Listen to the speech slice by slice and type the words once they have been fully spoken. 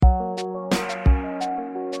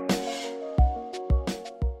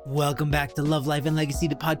Welcome back to Love, Life, and Legacy,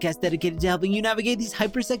 the podcast dedicated to helping you navigate these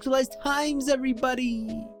hypersexualized times,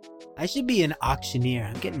 everybody. I should be an auctioneer.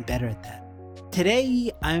 I'm getting better at that.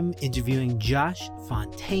 Today, I'm interviewing Josh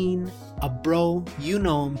Fontaine, a bro. You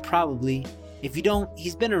know him probably. If you don't,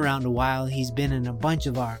 he's been around a while. He's been in a bunch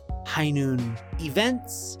of our High Noon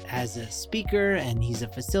events as a speaker, and he's a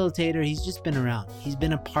facilitator. He's just been around. He's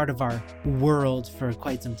been a part of our world for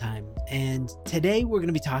quite some time. And today we're going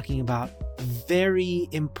to be talking about a very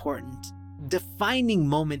important, defining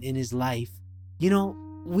moment in his life. You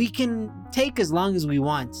know, we can take as long as we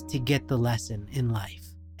want to get the lesson in life.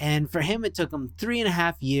 And for him, it took him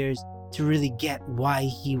 3.5 years to really get why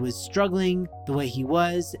he was struggling the way he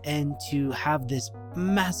was, and to have this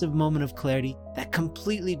massive moment of clarity that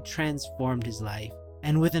completely transformed his life.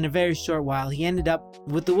 And within a very short while, he ended up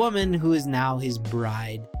with the woman who is now his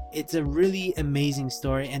bride. It's a really amazing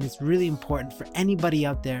story, and it's really important for anybody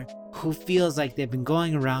out there who feels like they've been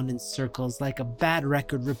going around in circles like a bad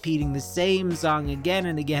record, repeating the same song again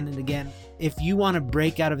and again and again. If you want to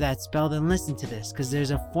break out of that spell, then listen to this, because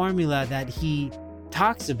there's a formula that he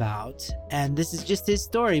talks about, and this is just his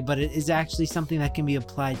story, but it is actually something that can be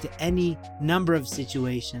applied to any number of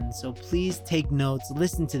situations. So please take notes,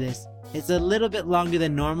 listen to this. It's a little bit longer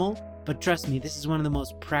than normal, but trust me, this is one of the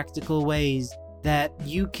most practical ways that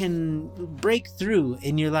you can break through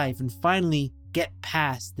in your life and finally get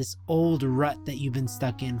past this old rut that you've been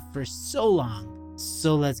stuck in for so long.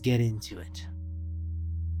 So let's get into it.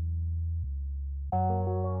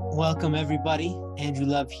 Welcome everybody. Andrew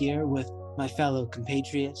Love here with my fellow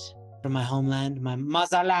compatriot from my homeland, my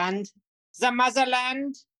motherland, the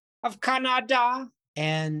motherland of Canada.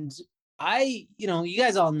 And you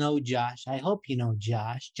guys all know Josh. I hope you know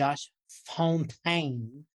Josh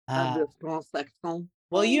Fontaine.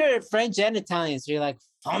 Well, you're French and Italian, so you're like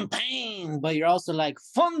Fontaine, but you're also like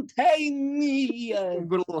Fontaine.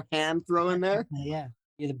 Good little hand throw in there. Yeah,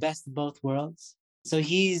 you're the best of both worlds. So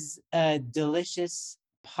he's a delicious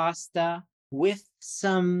pasta with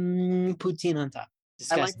some poutine on top.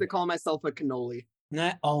 Disgusting. I like to call myself a cannoli.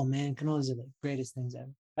 Oh man, cannolis are the greatest things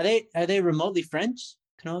ever. Are they remotely French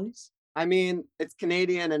cannolis? I mean, it's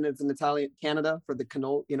Canadian and it's an Italian Canada for the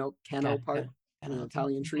cannoli, cano part, an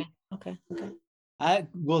Italian treat. Okay.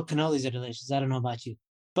 Well, cannolis are delicious. I don't know about you,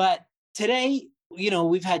 but today,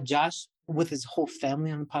 we've had Josh with his whole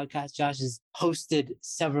family on the podcast. Josh has hosted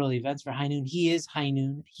several events for High Noon. He is High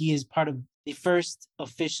Noon. He is part of the first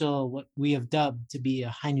official, what we have dubbed to be a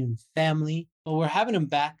High Noon family. But we're having him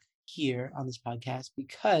back here on this podcast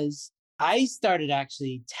because I started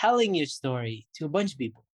actually telling your story to a bunch of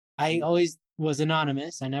people. I always was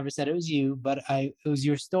anonymous. I never said it was you, but it was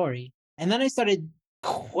your story. And then I started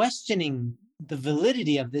questioning the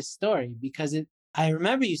validity of this story because I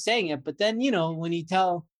remember you saying it, but then, when you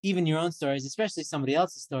tell even your own stories, especially somebody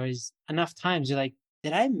else's stories, enough times you're like,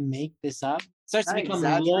 did I make this up? Starts to become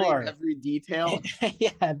lore. Every detail.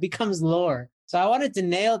 Yeah, it becomes lore. So I wanted to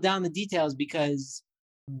nail down the details because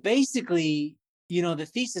basically, the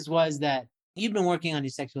thesis was that you've been working on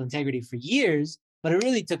your sexual integrity for years, but it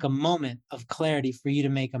really took a moment of clarity for you to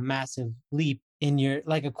make a massive leap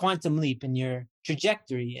like a quantum leap in your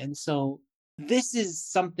trajectory. And so this is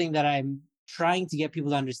something that I'm trying to get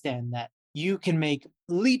people to understand, that you can make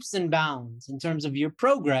leaps and bounds in terms of your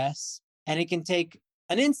progress, and it can take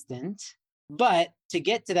an instant. But to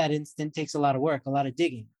get to that instant takes a lot of work, a lot of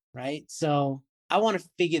digging, right? So I want to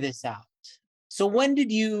figure this out. So when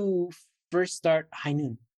did you first start High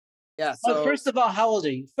Noon? Yeah. So first of all, how old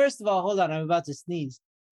are you? First of all, hold on, I'm about to sneeze.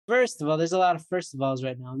 First of all, there's a lot of first of alls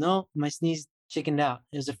right now. No, my sneeze chickened out.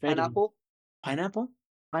 It was afraid pineapple? Pineapple?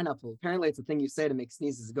 Pineapple. Apparently it's a thing you say to make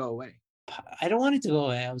sneezes go away. I don't want it to go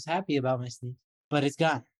away. I was happy about my sneeze, but it's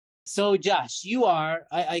gone. So Josh,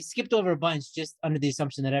 I skipped over a bunch just under the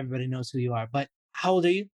assumption that everybody knows who you are, but how old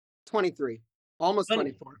are you? 23, almost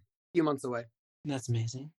 24, a few months away. That's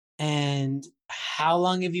amazing. And how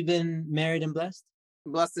long have you been married and blessed?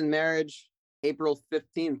 Blessed in marriage, April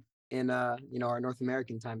 15th in, our North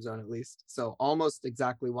American time zone, at least. So almost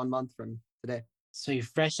exactly 1 month from today. So you're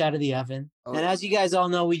fresh out of the oven. Oh. And as you guys all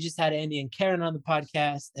know, we just had Andy and Karen on the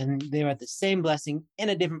podcast, and they were at the same blessing in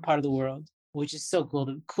a different part of the world, which is so cool.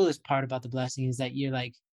 The coolest part about the blessing is that you're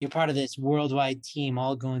part of this worldwide team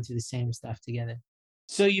all going through the same stuff together.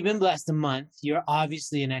 So you've been blessed a month. You're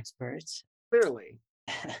obviously an expert. Clearly.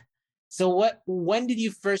 So when did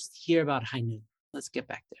you first hear about High Noon? Let's get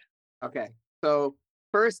back there. Okay. So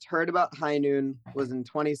first heard about High Noon was in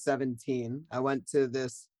 2017. I went to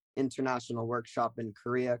this international workshop in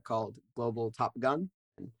Korea called Global Top Gun.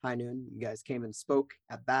 And High Noon, you guys came and spoke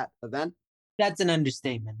at that event. That's an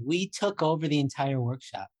understatement. We took over the entire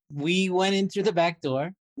workshop. We went in through the back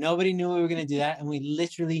door. Nobody knew we were going to do that. And we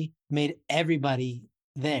literally made everybody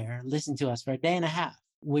there listen to us for a day and a half,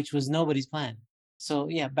 which was nobody's plan. So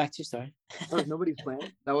yeah, back to your story. That was nobody's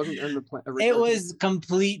plan. That wasn't in the plan. It was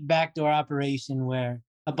complete backdoor operation where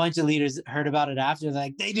a bunch of leaders heard about it after.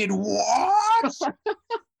 Like, they did what? It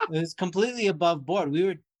was completely above board. We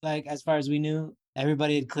were like, as far as we knew,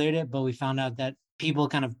 everybody had cleared it, but we found out that people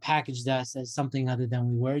kind of packaged us as something other than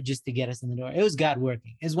we were just to get us in the door. It was God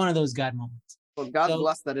working. It was one of those God moments. Well, God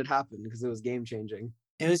bless that it happened because it was game changing.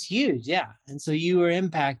 It was huge, yeah. And so you were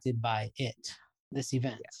impacted by this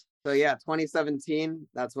event. Yeah. So yeah, 2017,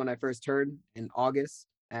 that's when I first heard in August.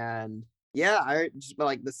 And yeah, I just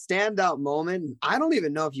like the standout moment. I don't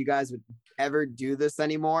even know if you guys would ever do this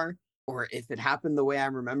anymore or if it happened the way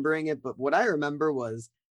I'm remembering it. But what I remember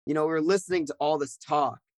was, we were listening to all this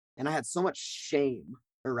talk and I had so much shame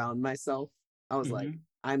around myself. I was like,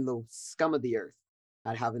 I'm the scum of the earth.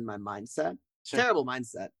 I'd have in my mindset. Sure. Terrible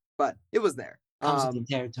mindset, but it was there. Comes with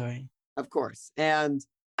the territory. Of course. And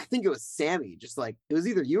I think it was Sammy, just like, it was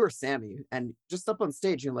either you or Sammy, and just up on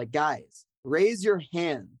stage, you're like, guys, raise your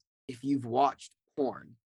hand if you've watched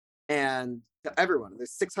porn. And to everyone,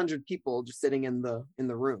 there's 600 people just sitting in the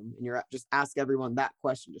room, and you're just ask everyone that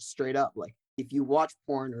question, just straight up, like, if you watch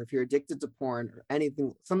porn or if you're addicted to porn or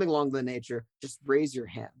anything, something along the nature, just raise your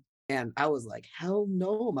hand. And I was like, hell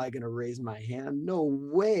no, am I going to raise my hand? No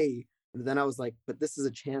way. And then I was like, but this is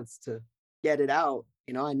a chance to get it out.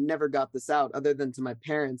 I never got this out other than to my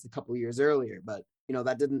parents a couple years earlier, but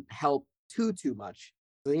that didn't help too much.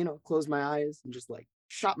 So, closed my eyes and just like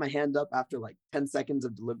shot my hand up after like 10 seconds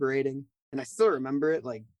of deliberating. And I still remember it,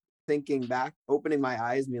 like thinking back, opening my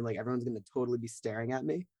eyes, being like, everyone's going to totally be staring at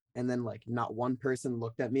me. And then like not one person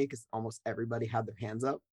looked at me because almost everybody had their hands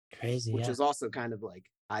up. Crazy. Which is also kind of like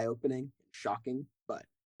eye-opening, shocking. But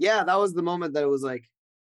yeah, that was the moment that it was like,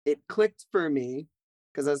 it clicked for me.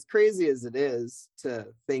 Because as crazy as it is to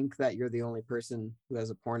think that you're the only person who has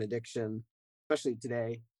a porn addiction, especially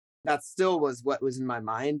today, that still was what was in my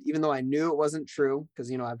mind, even though I knew it wasn't true,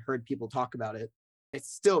 because, I've heard people talk about it.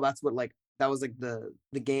 It's still, that was like the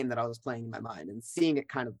game that I was playing in my mind, and seeing it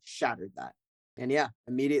kind of shattered that. And yeah,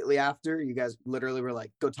 immediately after, you guys literally were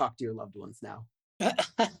like, go talk to your loved ones now.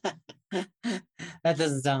 That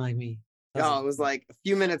doesn't sound like me. No, it was like a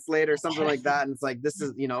few minutes later, something like that. And it's like, this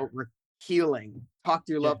is, healing, talk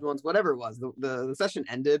to your loved ones, whatever it was. The session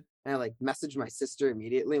ended and I like messaged my sister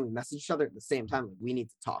immediately, and we messaged each other at the same time, like, we need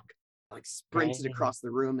to talk. I, like, sprinted across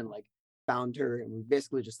the room and like found her, and we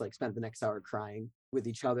basically just like spent the next hour crying with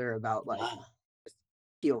each other about like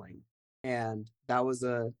healing. And that was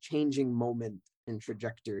a changing moment in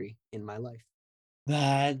trajectory in my life.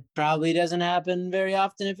 That probably doesn't happen very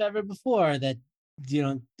often, if ever, before that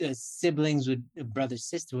siblings would, brother,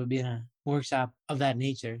 sister would be in a workshop of that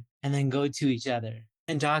nature and then go to each other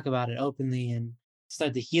and talk about it openly and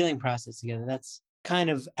start the healing process together. That's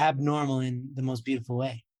kind of abnormal in the most beautiful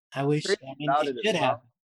way. I wish it should happen.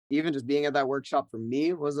 Even just being at that workshop for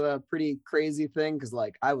me was a pretty crazy thing, because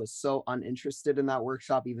like I was so uninterested in that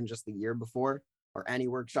workshop even just the year before, or any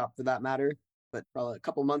workshop for that matter. But probably a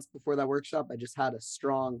couple months before that workshop, I just had a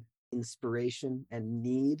strong inspiration and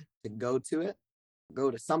need to go to it,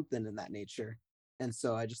 go to something in that nature. And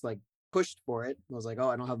so I just like pushed for it. I was like, oh,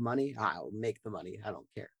 I don't have money. I'll make the money. I don't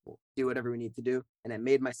care. We'll do whatever we need to do. And I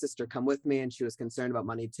made my sister come with me, and she was concerned about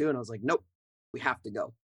money too. And I was like, nope, we have to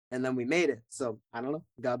go. And then we made it. So I don't know.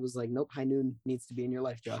 God was like, nope, High Noon needs to be in your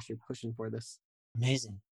life, Josh. You're pushing for this.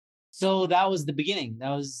 Amazing. So that was the beginning. That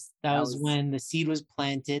was when the seed was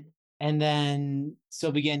planted. And then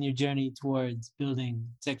so began your journey towards building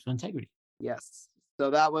sexual integrity. Yes. So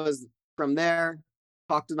that was from there.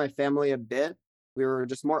 Talked to my family a bit. We were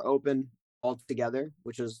just more open altogether,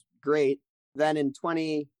 which was great. Then in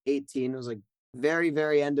 2018, it was like very,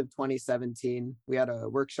 very end of 2017, we had a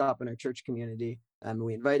workshop in our church community, and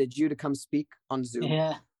we invited you to come speak on Zoom.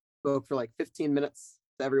 Yeah. Spoke for like 15 minutes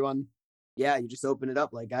to everyone. Yeah, you just open it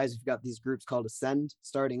up like, guys, we've got these groups called Ascend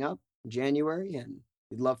starting up in January, and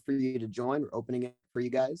we'd love for you to join. We're opening it for you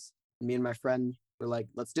guys. And me and my friend were like,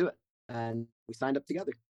 let's do it. And we signed up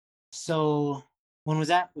together. So when was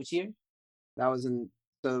that? Which year? That was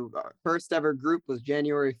so our first ever group was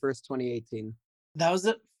January 1st, 2018. That was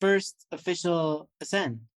the first official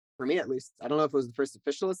Ascend. For me, at least. I don't know if it was the first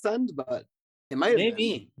official Ascend, but it might have been.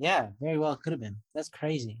 Maybe. Yeah, very well could have been. That's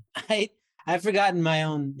crazy. I've forgotten my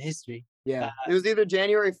own history. Yeah, it was either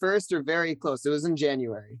January 1st or very close. It was in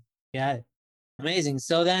January. Got it. Amazing.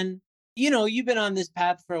 So then, you've been on this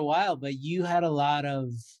path for a while, but you had a lot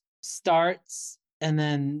of starts and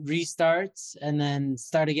then restarts and then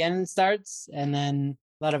start again and starts, and then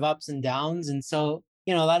a lot of ups and downs. And so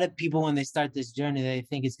a lot of people, when they start this journey, they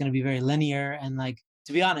think it's going to be very linear. And like,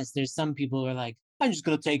 to be honest, there's some people who are like, I'm just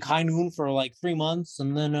going to take high noon for like 3 months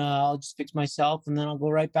and then I'll just fix myself and then I'll go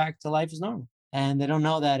right back to life as normal. And they don't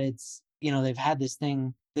know that it's, they've had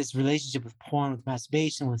this relationship with porn, with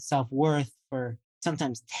masturbation, with self-worth for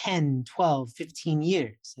sometimes 10, 12, 15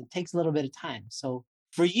 years. It takes a little bit of time. So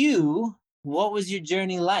for you, what was your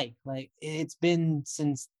journey like? Like, it's been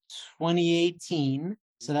since 2018.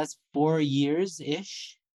 So that's 4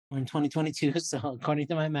 years-ish. We're in 2022. So according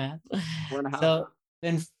to my math. 4.5. So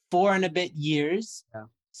been 4 and a bit years. Yeah.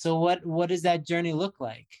 So what does that journey look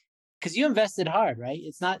like? Because you invested hard, right?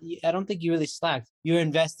 It's not, I don't think you really slacked. You were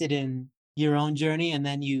invested in your own journey, and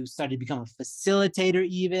then you started to become a facilitator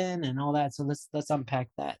even and all that. So let's unpack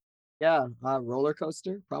that. Yeah, roller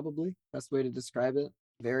coaster, probably best way to describe it.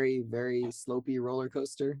 Very, very slopey roller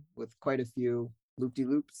coaster with quite a few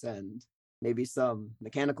loop-de-loops and maybe some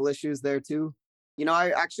mechanical issues there too.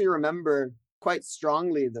 I actually remember quite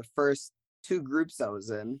strongly the first 2 groups I was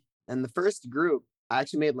in. And the first group, I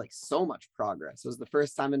actually made like so much progress. It was the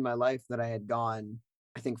first time in my life that I had gone,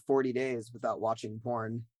 I think, 40 days without watching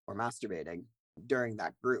porn or masturbating during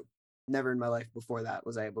that group. Never in my life before that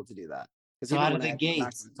was I able to do that. So out of the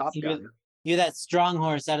gates, you're that strong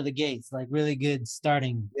horse out of the gates, like really good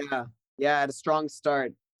starting. Yeah, I had a strong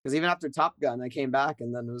start. Because even after Top Gun, I came back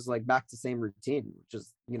and then it was like back to same routine, which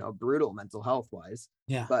is, brutal mental health wise.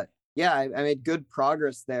 Yeah. But yeah, I made good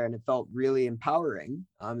progress there and it felt really empowering.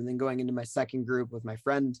 And then going into my second group with my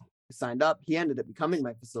friend who signed up, he ended up becoming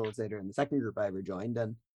my facilitator in the second group I ever joined.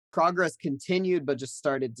 And progress continued, but just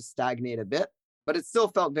started to stagnate a bit. But it still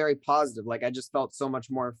felt very positive. Like I just felt so much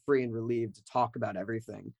more free and relieved to talk about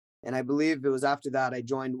everything. And I believe it was after that I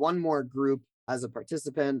joined one more group as a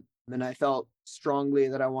participant. And I felt strongly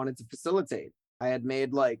that I wanted to facilitate. I had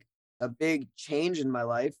made like a big change in my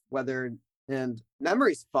life, and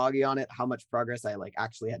memory's foggy on it, how much progress I like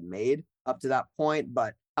actually had made up to that point.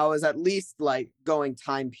 But I was at least like going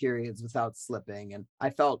time periods without slipping. And I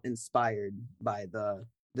felt inspired by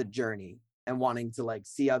the journey and wanting to like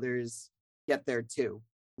see others get there too.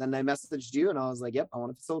 Then I messaged you and I was like, yep, I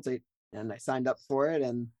want to facilitate. And I signed up for it.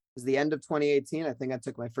 And it was the end of 2018. I think I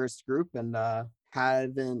took my first group and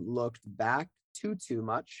haven't looked back too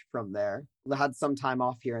much from there. I had some time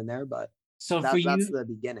off here and there, but so that's the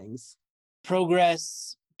beginnings.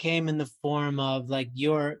 Progress came in the form of like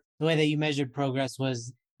the way that you measured progress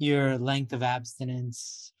was your length of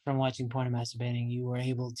abstinence from watching porn and masturbating. You were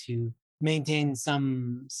able to maintain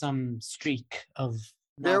some streak of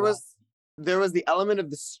there was the element of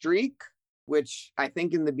the streak, which I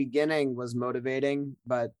think in the beginning was motivating,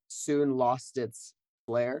 but soon lost its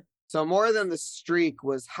flair. So more than the streak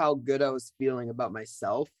was how good I was feeling about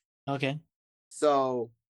myself. Okay. So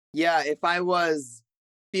yeah, if I was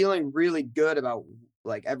feeling really good about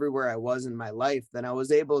like everywhere I was in my life, then I was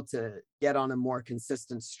able to get on a more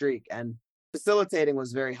consistent streak. And facilitating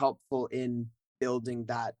was very helpful in building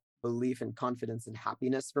that belief and confidence and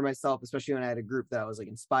happiness for myself, especially when I had a group that I was like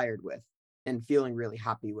inspired with and feeling really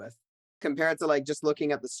happy with. Compared to like just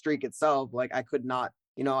looking at the streak itself, like I could not,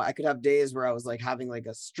 I could have days where I was like having like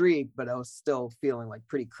a streak, but I was still feeling like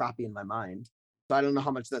pretty crappy in my mind. So I don't know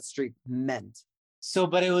how much that streak meant. So,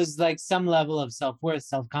 but it was like some level of self-worth,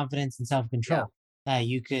 self-confidence, and self-control that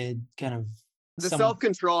you could kind of... The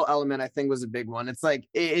self-control element, I think, was a big one. It's like,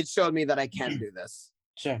 it showed me that I can do this.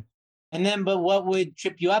 Sure. And then, but what would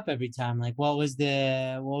trip you up every time? Like, what was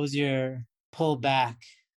your pull back?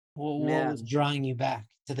 What was drawing you back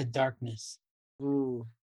to the darkness? Ooh.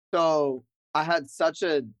 So I had such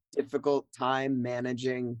a difficult time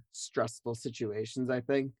managing stressful situations, I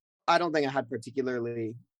think. I don't think I had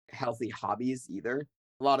particularly healthy hobbies either.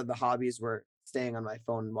 A lot of the hobbies were staying on my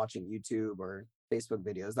phone and watching YouTube or Facebook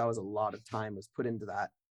videos. That was a lot of time was put into that,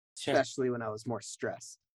 especially when I was more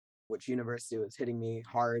stressed, which university was hitting me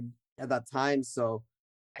hard at that time. So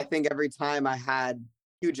I think every time I had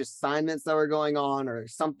huge assignments that were going on or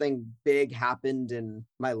something big happened in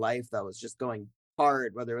my life that was just going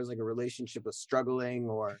hard, whether it was like a relationship was struggling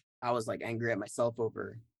or I was like angry at myself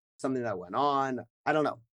over something that went on, I don't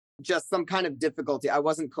know, just some kind of difficulty. I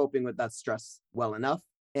wasn't coping with that stress well enough.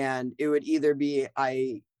 And it would either be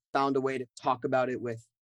I found a way to talk about it with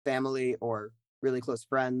family or really close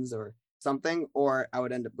friends or something, or I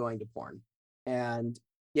would end up going to porn. And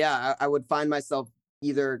yeah, I would find myself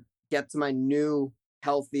either get to my new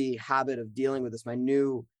healthy habit of dealing with this, my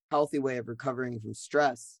new healthy way of recovering from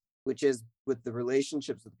stress, which is with the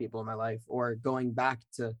relationships with people in my life, or going back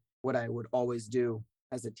to what I would always do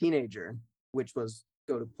as a teenager, which was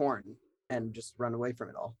go to porn and just run away from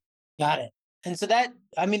it all. Got it. And so that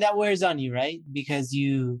wears on you, right? Because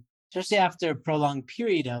you especially after a prolonged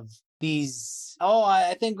period of these, oh,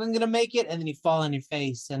 I think I'm going to make it. And then you fall on your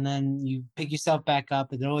face and then you pick yourself back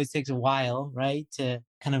up. And it always takes a while, right? To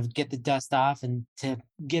kind of get the dust off and to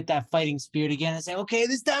get that fighting spirit again and say, okay,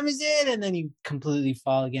 this time is it. And then you completely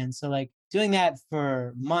fall again. So, like, doing that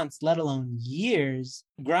for months, let alone years,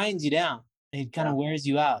 grinds you down. It kind of wears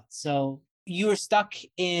you out. So you were stuck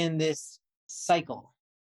in this cycle.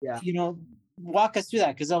 Yeah. Walk us through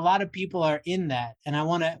that, because a lot of people are in that, and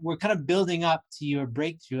we're kind of building up to your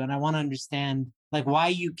breakthrough, and I want to understand like why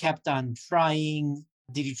you kept on trying.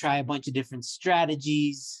 Did you try a bunch of different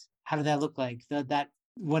strategies? How did that look like? That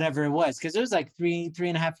whatever it was, because it was like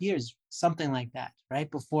 3.5 years, something like that,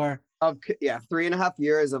 right? Before 3.5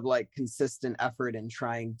 years of like consistent effort and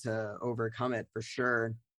trying to overcome it for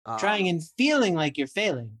sure. Trying and feeling like you're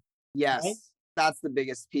failing. Yes, right? That's the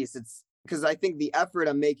biggest piece. It's because I think the effort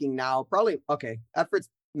I'm making now, effort's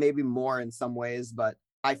maybe more in some ways, but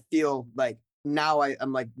I feel like now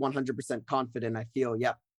I'm like 100% confident. I feel,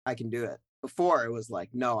 yep, I can do it. Before it was like,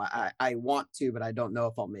 no, I want to, but I don't know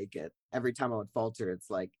if I'll make it. Every time I would falter,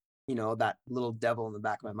 it's like, that little devil in the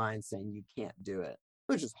back of my mind saying you can't do it,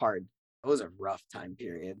 which is hard. It was a rough time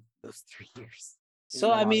period, those 3 years.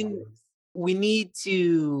 So, I mean, we need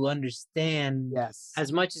to understand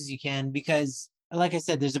as much as you can, because like I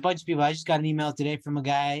said, there's a bunch of people. I just got an email today from a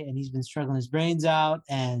guy and he's been struggling his brains out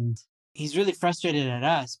and he's really frustrated at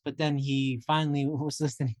us. But then he finally was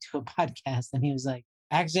listening to a podcast and he was like,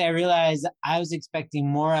 actually, I realized I was expecting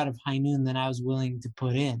more out of High Noon than I was willing to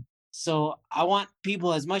put in. So I want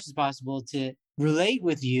people as much as possible to relate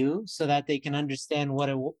with you so that they can understand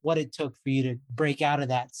what it took for you to break out of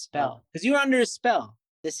that spell. Because you were under a spell,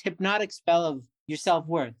 this hypnotic spell of your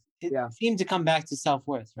self-worth. It seemed to come back to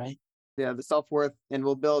self-worth, right? Yeah, the self-worth, and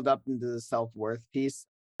we'll build up into the self-worth piece.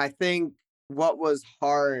 I think what was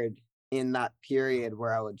hard in that period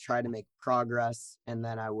where I would try to make progress and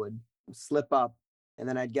then I would slip up and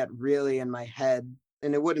then I'd get really in my head,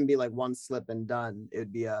 and it wouldn't be like one slip and done. It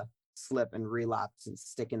would be a slip and relapse and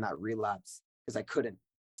stick in that relapse because I couldn't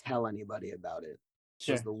tell anybody about it.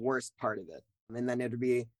 It was the worst part of it. And then it would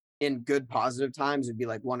be in good positive times, it'd be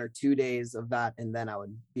like 1 or 2 days of that. And then I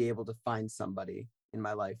would be able to find somebody in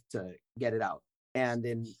my life to get it out. And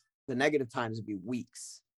in the negative times, it'd be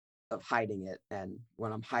weeks of hiding it. And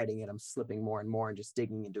when I'm hiding it, I'm slipping more and more and just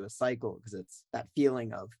digging into a cycle, because it's that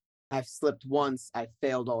feeling of I've slipped once, I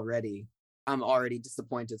failed already. I'm already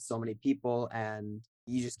disappointed so many people, and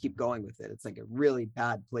you just keep going with it. It's like a really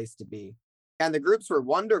bad place to be. And the groups were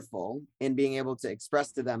wonderful in being able to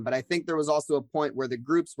express to them. But I think there was also a point where the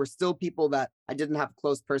groups were still people that I didn't have a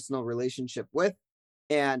close personal relationship with.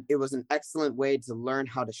 And it was an excellent way to learn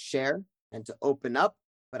how to share and to open up.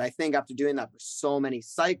 But I think after doing that for so many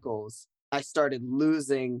cycles, I started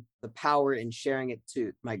losing the power in sharing it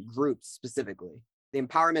to my groups specifically. The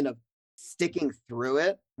empowerment of sticking through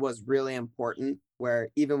it was really important, where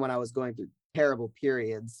even when I was going through terrible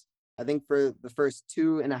periods, I think for the first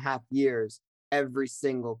 2.5 years, every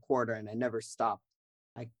single quarter, and I never stopped,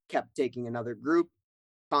 I kept taking another group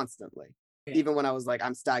constantly. Even when I was like,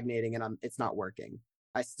 I'm stagnating and it's not working,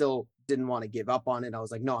 I still didn't want to give up on it. I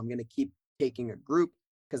was like, no, I'm going to keep taking a group,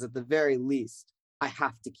 because at the very least, I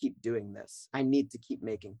have to keep doing this. I need to keep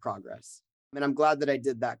making progress. And I'm glad that I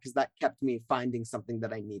did that, because that kept me finding something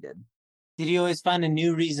that I needed. Did you always find a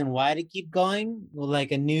new reason why to keep going?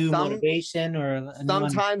 Like a new motivation or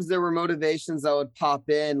sometimes there were motivations that would pop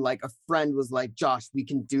in. Like a friend was like, Josh, we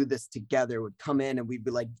can do this together, would come in and we'd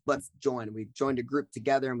be like, let's join. We joined a group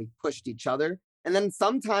together and we pushed each other. And then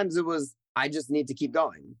sometimes it was, I just need to keep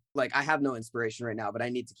going. Like, I have no inspiration right now, but I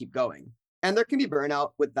need to keep going. And there can be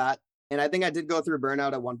burnout with that. And I think I did go through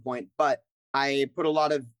burnout at one point, but I put a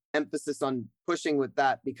lot of emphasis on pushing with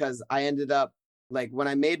that, because I ended up, like, when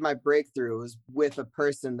I made my breakthrough, it was with a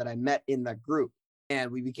person that I met in that group,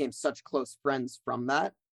 and we became such close friends from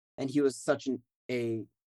that. And he was such a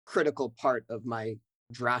critical part of my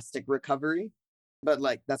drastic recovery. But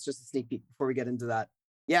like, that's just a sneak peek before we get into that.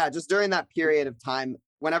 Yeah, just during that period of time,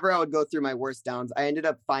 whenever I would go through my worst downs, I ended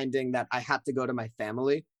up finding that I had to go to my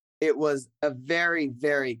family. It was a very,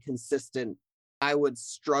 very consistent, I would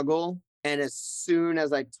struggle. And as soon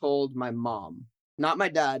as I told my mom, not my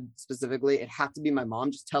dad specifically, it had to be my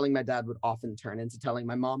mom. Just telling my dad would often turn into telling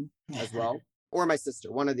my mom as well, or my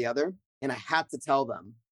sister, one or the other. And I had to tell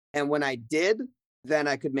them. And when I did, then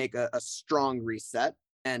I could make a strong reset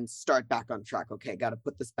and start back on track. Okay, got to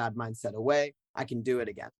put this bad mindset away. I can do it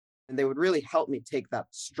again. And they would really help me take that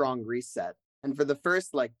strong reset. And for the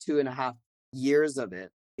first like 2.5 years of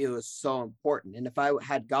it, it was so important. And if I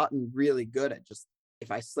had gotten really good at just,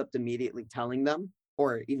 if I slipped, immediately telling them,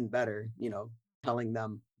 or even better, telling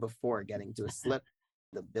them before getting to a slip.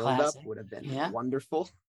 The buildup Classic. would have been Yeah. wonderful.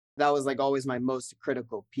 That was like always my most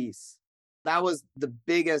critical piece. That was the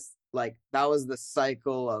biggest, like, that was the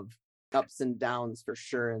cycle of ups and downs for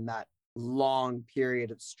sure. In that long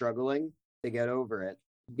period of struggling to get over it,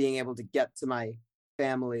 being able to get to my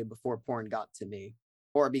family before porn got to me,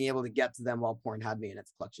 or being able to get to them while porn had me in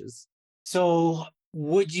its clutches. So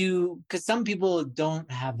would you, because some people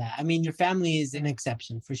don't have that. I mean, your family is an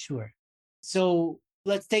exception for sure. So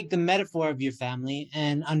let's take the metaphor of your family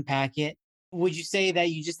and unpack it. Would you say that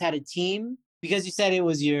you just had a team? Because you said it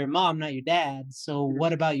was your mom, not your dad. So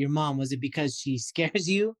what about your mom? Was it because she scares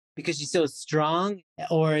you? Because she's so strong?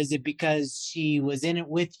 Or is it because she was in it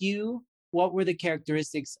with you? What were the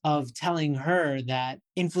characteristics of telling her that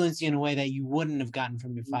influenced you in a way that you wouldn't have gotten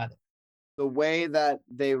from your father? The way that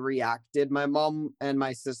they reacted, my mom and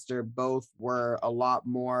my sister both were a lot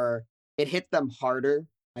more, it hit them harder,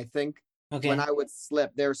 I think. When Okay. I would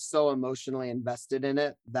slip, they're so emotionally invested in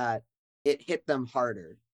it that it hit them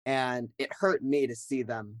harder. And it hurt me to see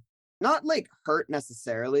them not like hurt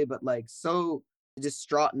necessarily, but like so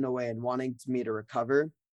distraught in a way and wanting me to recover.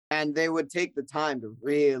 And they would take the time to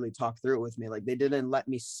really talk through it with me. Like they didn't let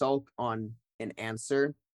me sulk on an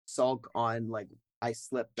answer, sulk on like I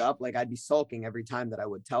slipped up. Like I'd be sulking every time that I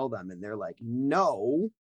would tell them. And they're like, no,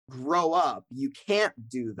 grow up. You can't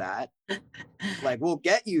do that. Like we'll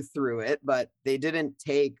get you through it. But they didn't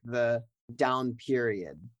take the down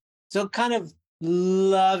period. So kind of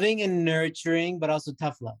loving and nurturing, but also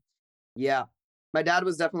tough love. Yeah. My dad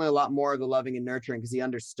was definitely a lot more of the loving and nurturing because he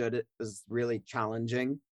understood it was really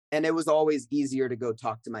challenging. And it was always easier to go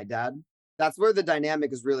talk to my dad. That's where the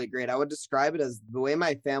dynamic is really great. I would describe it as the way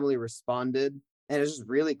my family responded. And it's just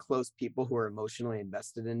really close people who are emotionally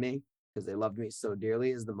invested in me because they loved me so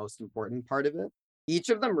dearly is the most important part of it. Each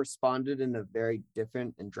of them responded in a very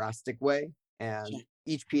different and drastic way. And Sure.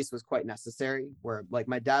 each piece was quite necessary, where like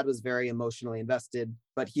my dad was very emotionally invested,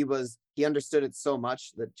 but he understood it so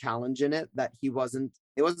much, the challenge in it, that it wasn't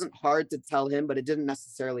hard to tell him, but it didn't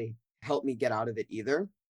necessarily help me get out of it either.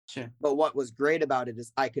 Sure. But what was great about it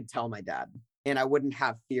is I could tell my dad and I wouldn't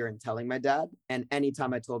have fear in telling my dad. And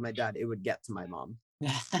anytime I told my dad, it would get to my mom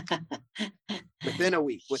within a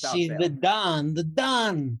week without She's fail. the Don, the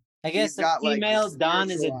Don. I She's guess a got like female this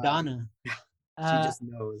Don is a spiritual eye. Donna. She Uh, just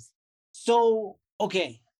knows. so,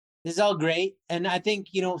 okay, this is all great. And I think,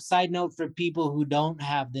 side note for people who don't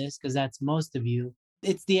have this, because that's most of you,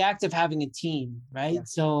 it's the act of having a team, right? Yeah.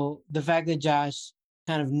 So the fact that Josh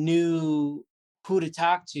kind of knew who to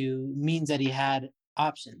talk to means that he had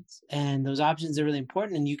options. And those options are really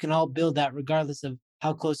important. And you can all build that regardless of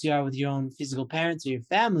how close you are with your own physical parents or your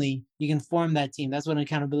family. You can form that team. That's what an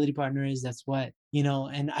accountability partner is. That's what,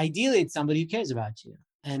 and ideally it's somebody who cares about you.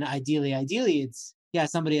 And ideally, it's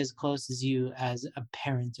somebody as close as you as a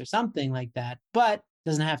parent or something like that. But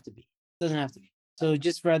doesn't have to be. Doesn't have to be. So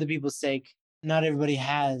just for other people's sake, not everybody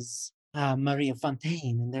has Maria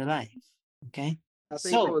Fontaine in their life. Okay. I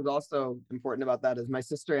think what So was also important about that is my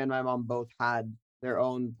sister and my mom both had their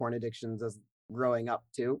own porn addictions as growing up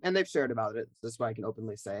too, and they've shared about it. That's why I can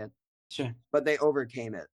openly say it. sure. But they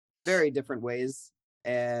overcame it very different ways,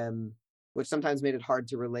 and which sometimes made it hard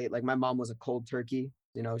to relate. Like my mom was a cold turkey,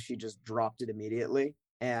 she just dropped it immediately.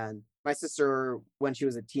 And my sister, when she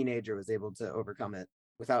was a teenager, was able to overcome it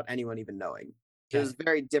without anyone even knowing. It Got was it.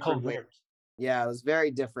 very different way. Covert. Yeah, it was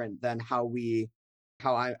very different than how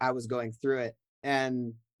I was going through it.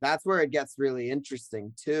 And that's where it gets really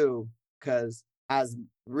interesting too, because as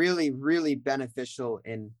really, really beneficial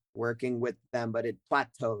in working with them, but it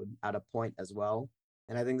plateaued at a point as well.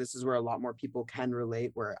 And I think this is where a lot more people can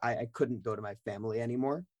relate, where I couldn't go to my family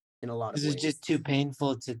anymore in a lot of Because it's ways. just too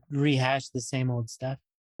painful to rehash the same old stuff.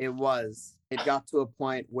 It got to a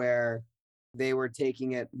point where they were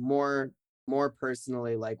taking it more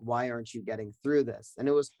personally, like, why aren't you getting through this? And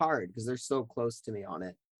it was hard because they're so close to me on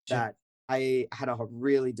it Sure. that I had a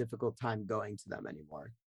really difficult time going to them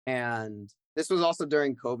anymore. And this was also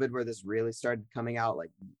during COVID where this really started coming out.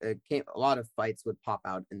 Like a lot of fights would pop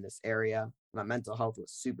out in this area. My mental health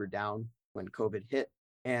was super down when COVID hit.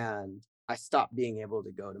 And I stopped being able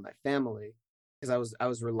to go to my family because I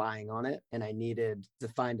was relying on it and I needed to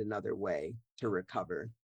find another way to recover.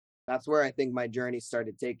 That's where I think my journey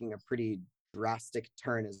started taking a pretty drastic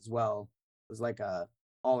turn as well. It was like a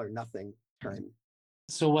all or nothing turn.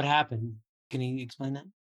 So what happened? Can you explain that?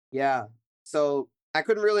 Yeah. So I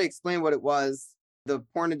couldn't really explain what it was. The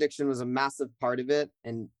porn addiction was a massive part of it,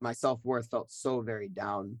 and my self-worth felt so very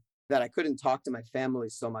down that I couldn't talk to my family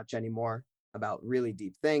so much anymore about really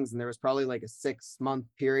deep things. And there was probably like a 6-month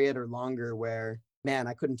period or longer where, man,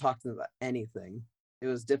 I couldn't talk to them about anything. It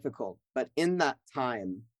was difficult. But in that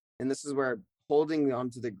time, and this is where holding on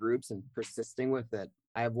to the groups and persisting with it,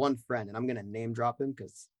 I have one friend, and I'm going to name drop him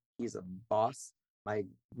because he's a boss. My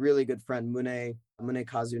really good friend,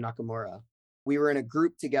 Munekazu Nakamura. We were in a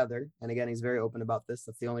group together. And again, he's very open about this.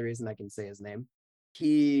 That's the only reason I can say his name.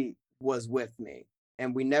 He was with me,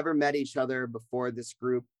 and we never met each other before this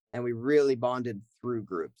group. And we really bonded through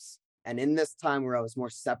groups. And in this time where I was more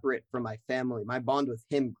separate from my family, my bond with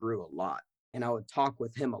him grew a lot. And I would talk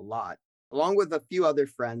with him a lot, along with a few other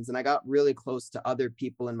friends. And I got really close to other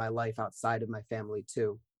people in my life outside of my family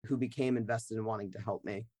too, who became invested in wanting to help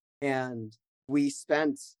me. And we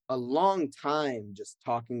spent a long time just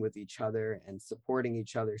talking with each other and supporting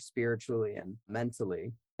each other spiritually and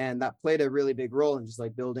mentally. And that played a really big role in just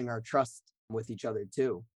like building our trust with each other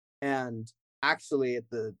too. And actually, at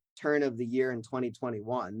the turn of the year in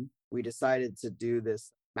 2021, we decided to do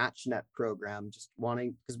this MatchNet program, just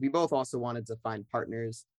wanting, because we both also wanted to find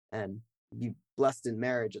partners and be blessed in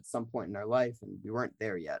marriage at some point in our life, and we weren't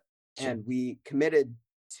there yet. Sure. And we committed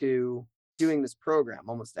to doing this program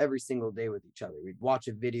almost every single day with each other. We'd watch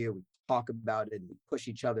a video, we'd talk about it, and we'd push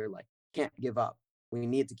each other like, can't give up. We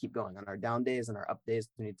need to keep going on our down days and our up days.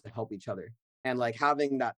 We need to help each other. And like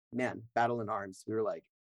having that, man, battle in arms, we were like,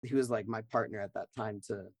 he was like my partner at that time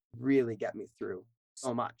to really get me through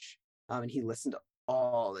so much. And he listened to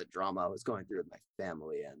all the drama I was going through with my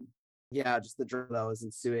family, and yeah, just the drama that was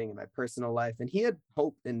ensuing in my personal life. And he had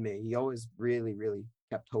hope in me. He always really, really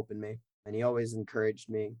kept hope in me. And he always encouraged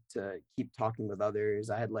me to keep talking with others.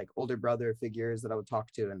 I had like older brother figures that I would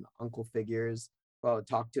talk to and uncle figures who I would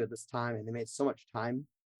talk to at this time. And they made so much time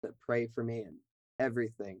to pray for me and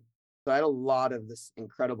everything. So I had a lot of this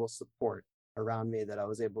incredible support around me that I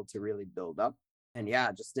was able to really build up. And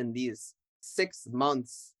yeah, just in these 6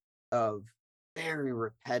 months of very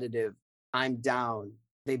repetitive, I'm down,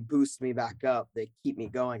 they boost me back up, they keep me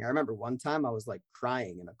going. I remember one time I was like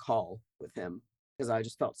crying in a call with him because I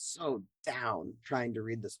just felt so down trying to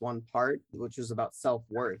read this one part, which was about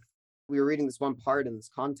self-worth. We were reading this one part in this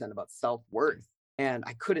content about self-worth, and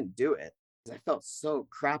I couldn't do it because I felt so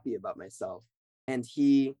crappy about myself. And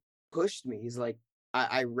he pushed me. He's like,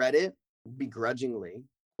 I read it begrudgingly,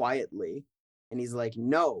 quietly, and he's like,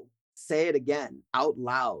 no, say it again out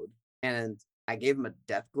loud. And I gave him a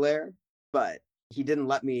death glare, but he didn't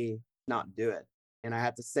let me not do it. And I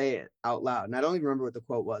had to say it out loud. And I don't even remember what the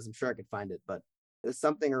quote was. I'm sure I could find it, but it was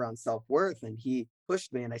something around self-worth. And he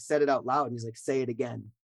pushed me and I said it out loud. And he's like, say it again.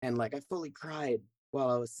 And like, I fully cried while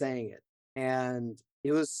I was saying it. And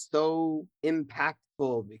it was so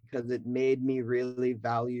impactful because it made me really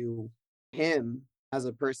value him as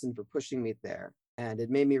a person for pushing me there. And it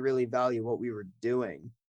made me really value what we were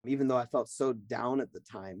doing. Even though I felt so down at the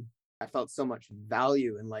time, I felt so much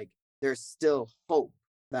value and like, there's still hope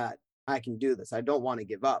that I can do this. I don't want to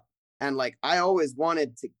give up. And like, I always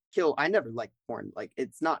wanted to kill. I never liked porn. Like,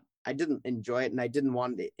 it's not, I didn't enjoy it and I didn't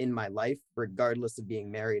want it in my life, regardless of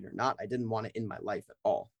being married or not. I didn't want it in my life at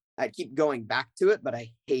all. I'd keep going back to it, but I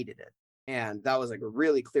hated it. And that was like a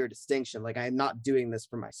really clear distinction. Like, I'm not doing this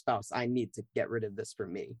for my spouse. I need to get rid of this for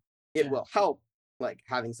me. It will help, like,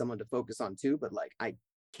 having someone to focus on too, but like, I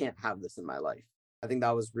can't have this in my life. I think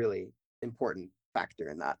that was really important factor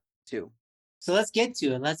in that too. So let's get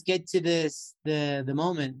to it. Let's get to this, the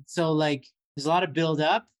moment. So like, there's a lot of build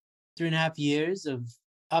up, 3.5 years of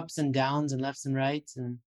ups and downs and lefts and rights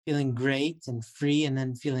and feeling great and free, and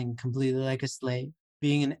then feeling completely like a slave,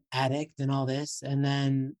 being an addict and all this. And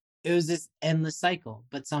then it was this endless cycle,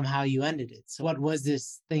 but somehow you ended it. So what was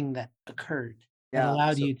this thing that occurred that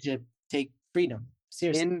allowed you to take freedom?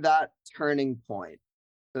 Seriously. In that turning point.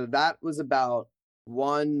 So that was about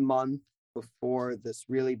 1 month before this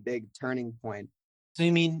really big turning point. So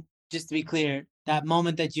you mean, just to be clear, that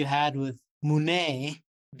moment that you had with Monet,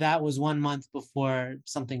 that was 1 month before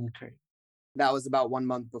something occurred? That was about 1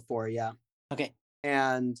 month before, yeah. Okay.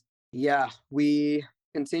 And yeah, we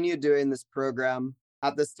continued doing this program.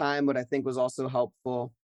 At this time, what I think was also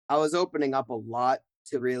helpful, I was opening up a lot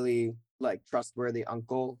to really like trustworthy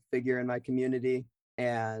uncle figure in my community.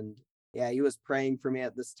 And yeah, he was praying for me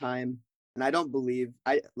at this time. And I don't believe,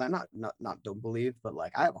 not don't believe, but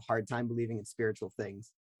like I have a hard time believing in spiritual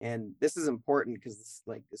things. And this is important because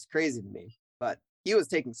it's crazy to me. But he was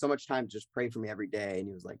taking so much time to just pray for me every day. And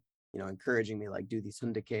he was like, encouraging me, like, do these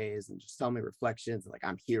hundakes and just tell me reflections. And like,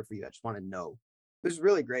 I'm here for you. I just want to know. It was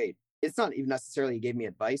really great. It's not even necessarily he gave me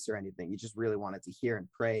advice or anything. He just really wanted to hear and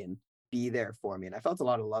pray and be there for me. And I felt a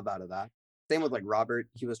lot of love out of that. Same with like Robert.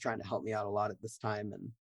 He was trying to help me out a lot at this time and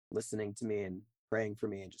listening to me and praying for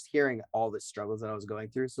me and just hearing all the struggles that I was going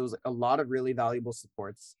through. So it was like a lot of really valuable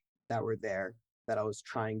supports that were there that I was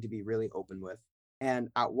trying to be really open with. And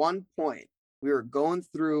at one point, we were going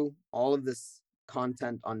through all of this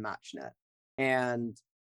content on MatchNet, and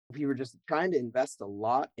we were just trying to invest a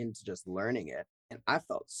lot into just learning it. And I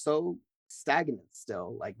felt so stagnant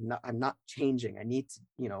still, like I'm not changing. I need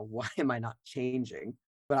to, why am I not changing?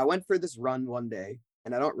 But I went for this run one day,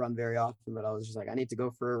 and I don't run very often, but I was just like, I need to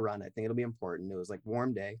go for a run. I think it'll be important. It was like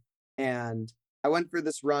warm day. And I went for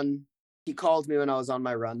this run. He called me when I was on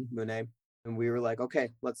my run, Mune, and we were like, okay,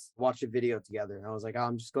 let's watch a video together. And I was like, oh,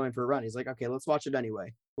 I'm just going for a run. He's like, okay, let's watch it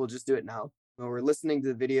anyway. We'll just do it now. And we're listening to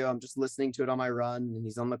the video. I'm just listening to it on my run, and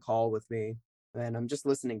he's on the call with me, and I'm just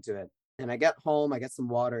listening to it. And I get home, I get some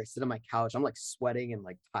water, I sit on my couch. I'm like sweating and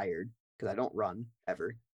like tired because I don't run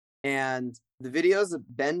ever. And the videos of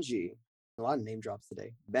Benji, a lot of name drops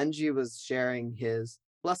today. Benji was sharing his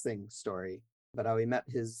blessing story about how he met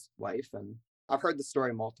his wife. And I've heard the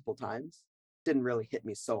story multiple times. Didn't really hit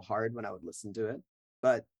me so hard when I would listen to it.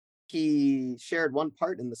 But he shared one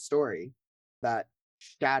part in the story that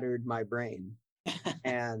shattered my brain.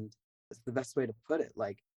 And it's the best way to put it.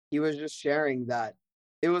 Like, he was just sharing that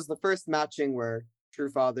it was the first matching where True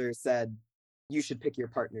Father said, you should pick your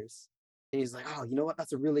partners. And he's like, oh, you know what?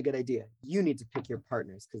 That's a really good idea. You need to pick your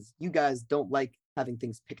partners because you guys don't like having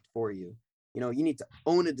things picked for you. You need to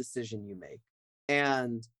own a decision you make.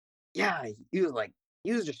 And yeah, he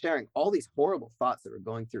was just sharing all these horrible thoughts that were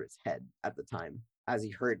going through his head at the time as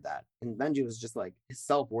he heard that. And Benji was just like, his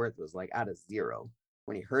self-worth was like at a zero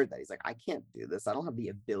when he heard that. He's like, I can't do this. I don't have the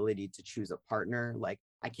ability to choose a partner. Like,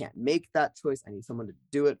 I can't make that choice. I need someone to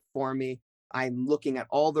do it for me. I'm looking at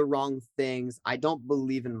all the wrong things. I don't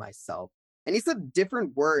believe in myself. And he said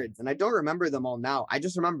different words, and I don't remember them all now. I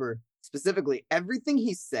just remember specifically everything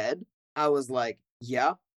he said. I was like,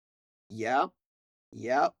 yeah. I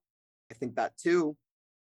think that too.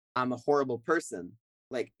 I'm a horrible person.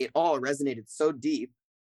 Like, it all resonated so deep.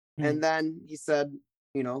 And then he said,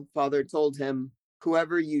 Father told him,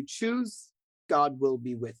 whoever you choose, God will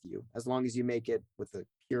be with you as long as you make it with a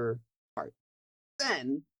pure heart.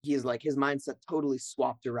 Then he's like, his mindset totally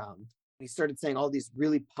swapped around. He started saying all these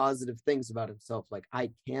really positive things about himself, like,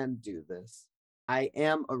 I can do this. I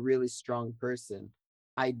am a really strong person.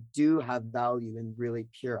 I do have value in really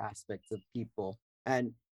pure aspects of people.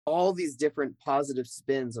 And all these different positive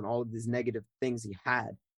spins on all of these negative things he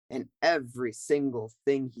had. And every single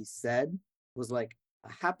thing he said was like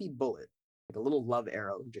a happy bullet, like a little love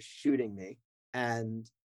arrow just shooting me. And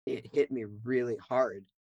it hit me really hard.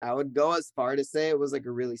 I would go as far to say it was like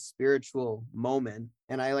a really spiritual moment.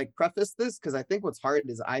 And I like preface this because I think what's hard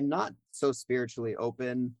is I'm not so spiritually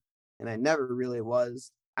open, and I never really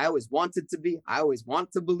was. I always wanted to be. I always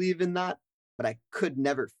want to believe in that, but I could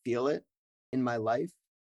never feel it in my life.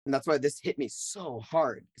 And that's why this hit me so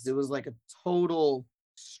hard, because it was like a total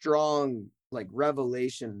strong like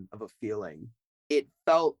revelation of a feeling. It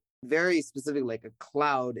felt very specific, like a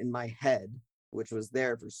cloud in my head, which was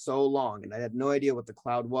there for so long, and I had no idea what the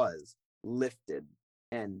cloud was, lifted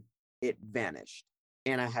and it vanished.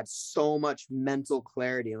 And I had so much mental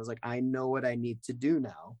clarity. I was like, I know what I need to do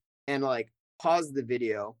now. And like, paused the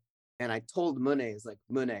video, and I told Mune, is like,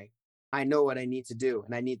 Mune, I know what I need to do,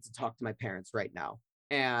 and I need to talk to my parents right now.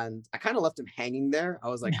 And I kind of left him hanging there. I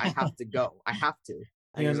was like, I have to go. I have to.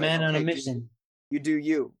 And You're a man like, on a okay, mission. You do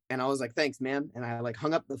you. And I was like, thanks, man. And I like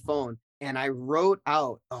hung up the phone, and I wrote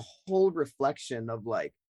out a whole reflection of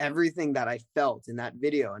like everything that I felt in that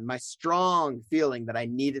video. And my strong feeling that I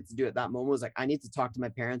needed to do at that moment was like, I need to talk to my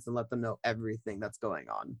parents and let them know everything that's going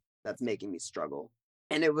on that's making me struggle.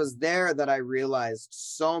 And it was there that I realized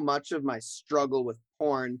so much of my struggle with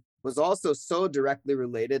porn was also so directly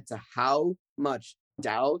related to how much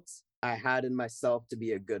doubt I had in myself to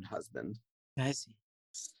be a good husband. I see.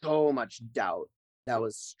 So much doubt that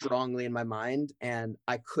was strongly in my mind, and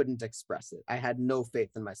I couldn't express it. I had no faith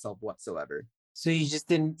in myself whatsoever. So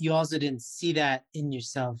you also didn't see that in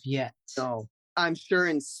yourself yet. No, I'm sure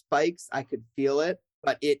in spikes I could feel it,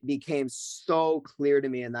 but it became so clear to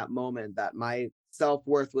me in that moment that my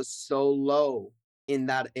self-worth was so low in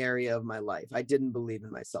that area of my life. I didn't believe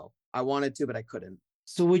in myself. I wanted to, but I couldn't.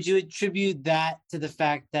 So would you attribute that to the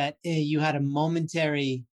fact that you had a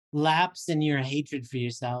momentary lapse in your hatred for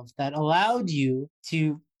yourself that allowed you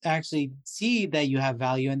to actually see that you have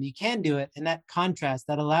value and you can do it? And that contrast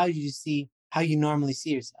that allowed you to see how you normally see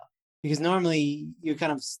yourself. Because normally you're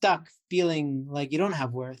kind of stuck feeling like you don't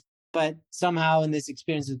have worth. But somehow in this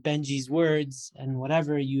experience with Benji's words and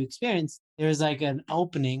whatever you experienced, there was like an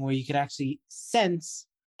opening where you could actually sense,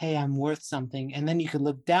 hey, I'm worth something. And then you could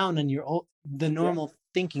look down on the normal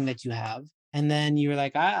thinking that you have. And then you're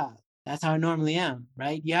like, that's how I normally am,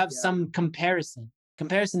 right? You have some comparison.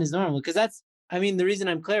 Comparison is normal because I mean, the reason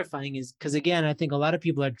I'm clarifying is because, again, I think a lot of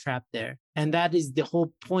people are trapped there. And that is the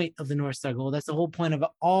whole point of the North Star goal. That's the whole point of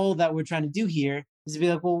all that we're trying to do here is to be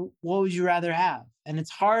like, well, what would you rather have? And it's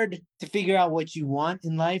hard to figure out what you want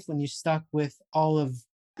in life when you're stuck with all of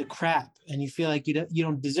the crap and you feel like you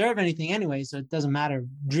don't deserve anything anyway. So it doesn't matter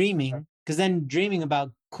dreaming, because then dreaming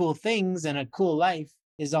about cool things and a cool life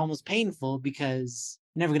is almost painful because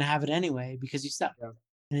you're never going to have it anyway because you suck. Yeah.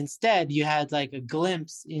 And instead, you had like a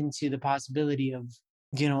glimpse into the possibility of,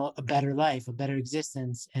 a better life, a better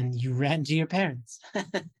existence, and you ran to your parents.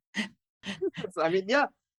 I mean, yeah.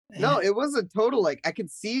 No, it was a total like I could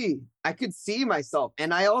see myself.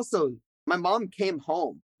 And my mom came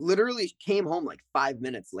home, literally came home like 5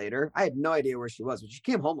 minutes later. I had no idea where she was, but she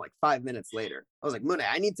came home like 5 minutes later. I was like, Mune,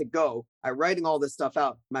 I need to go. I'm writing all this stuff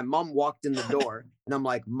out. My mom walked in the door and I'm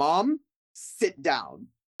like, Mom, sit down.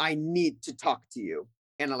 I need to talk to you.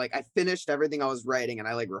 And I finished everything I was writing and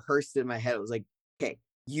I like rehearsed it in my head. I was like, okay,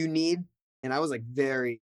 and I was like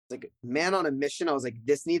like man on a mission. I was like,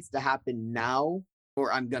 this needs to happen now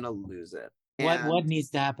or I'm gonna lose it. What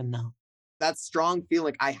needs to happen now? That strong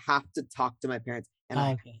feeling like I have to talk to my parents and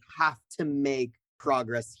I have to make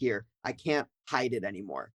progress here. I can't hide it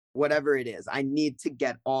anymore. Whatever it is, I need to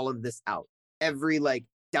get all of this out. Every like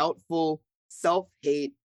doubtful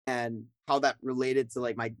self-hate and how that related to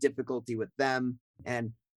like my difficulty with them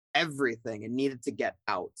and everything and needed to get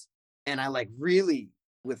out. And I like really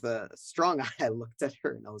with a strong eye, I looked at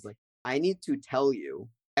her and I was like, I need to tell you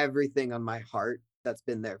everything on my heart that's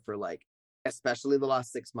been there for like, especially the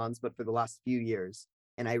last 6 months, but for the last few years.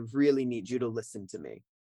 And I really need you to listen to me.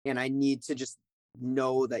 And I need to just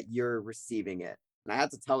know that you're receiving it. And I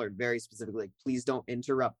had to tell her very specifically, like, please don't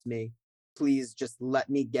interrupt me. Please just let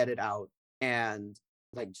me get it out. And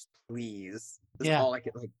like, just please. That's all I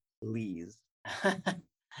could like, please.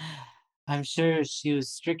 I'm sure she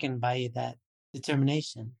was stricken by that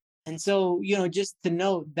determination. And so, just to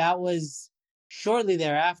note, that was shortly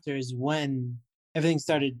thereafter is when everything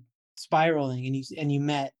started spiraling and you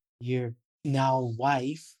met your now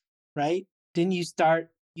wife, right? Didn't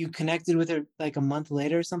you connected with her like a month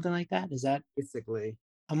later or something like that? Is that basically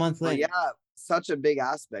a month later? Yeah, such a big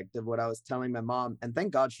aspect of what I was telling my mom. And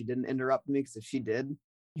thank God she didn't interrupt me, because if she did,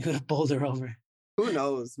 you would have bowled her over. Who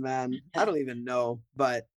knows, man? I don't even know.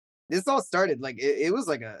 But this all started like it was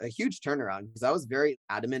like a huge turnaround, because I was very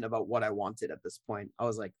adamant about what I wanted at this point. I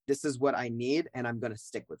was like, this is what I need and I'm going to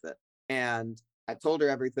stick with it. And I told her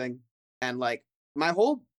everything. And like my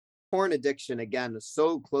whole porn addiction, again, is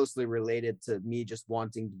so closely related to me just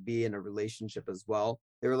wanting to be in a relationship as well.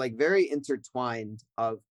 They were like very intertwined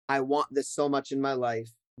of, I want this so much in my life,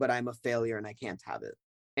 but I'm a failure and I can't have it.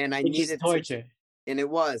 And I needed torture.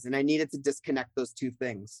 And I needed to disconnect those two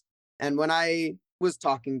things. And when I was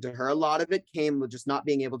talking to her, a lot of it came with just not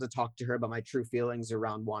being able to talk to her about my true feelings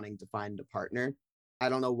around wanting to find a partner. I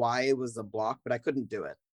don't know why it was a block, but I couldn't do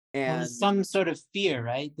it. And some sort of fear,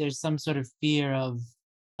 right? There's some sort of fear of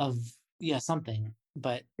something,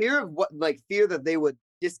 but fear of what, like fear that they would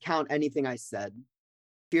discount anything I said,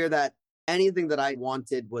 fear that anything that I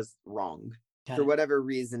wanted was wrong for whatever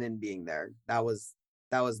reason in being there. That was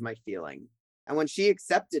my feeling. And when she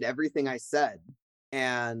accepted everything I said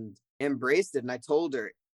and embraced it, and I told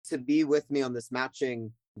her to be with me on this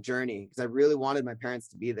matching journey, because I really wanted my parents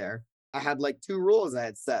to be there. I had like 2 rules I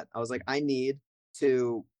had set. I was like, I need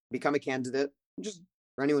to become a candidate. Just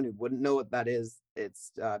for anyone who wouldn't know what that is,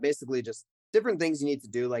 it's basically just different things you need to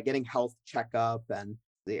do, like getting health checkup and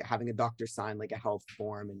having a doctor sign like a health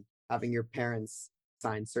form and having your parents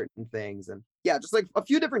sign certain things. And yeah, just like a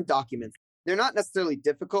few different documents. They're not necessarily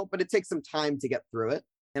difficult, but it takes some time to get through it.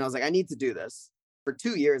 And I was like, I need to do this. For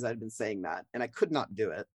 2 years, I'd been saying that, and I could not do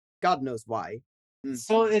it. God knows why.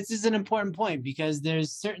 So this is an important point, because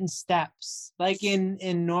there's certain steps, like in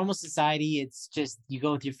normal society, it's just you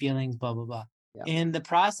go with your feelings, blah, blah, blah. Yeah. In the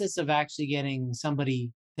process of actually getting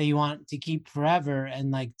somebody that you want to keep forever and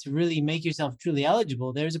like to really make yourself truly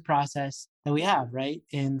eligible, there's a process that we have, right,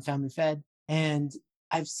 in Family Fed. And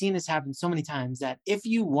I've seen this happen so many times that if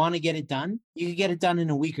you want to get it done, you can get it done in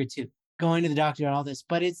a week or 2, going to the doctor and all this.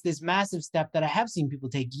 But it's this massive step that I have seen people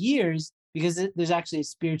take years, because there's actually a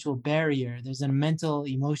spiritual barrier. There's a mental,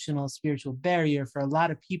 emotional, spiritual barrier for a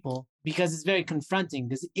lot of people, because it's very confronting.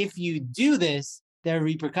 Because if you do this, there are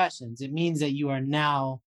repercussions. It means that you are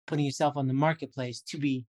now putting yourself on the marketplace to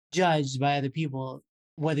be judged by other people,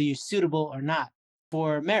 whether you're suitable or not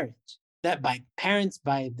for marriage, that by parents,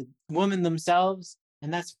 by the women themselves.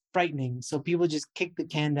 And that's frightening. So people just kick the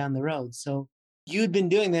can down the road. So you'd been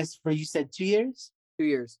doing this for, you said 2 years? 2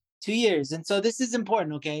 years. 2 years. And so this is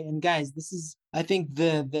important, okay? And guys, this is, I think,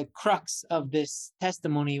 the crux of this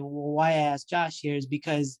testimony. Why I asked Josh here is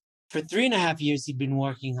because for 3.5 years, he'd been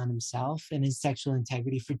working on himself and his sexual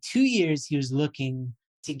integrity. For 2 years, he was looking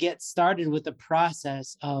to get started with the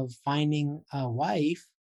process of finding a wife,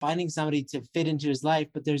 finding somebody to fit into his life.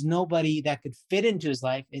 But there's nobody that could fit into his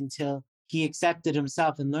life until he accepted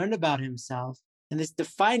himself and learned about himself. And this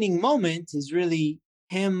defining moment is really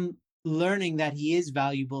him learning that he is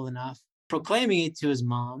valuable enough, proclaiming it to his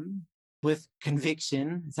mom with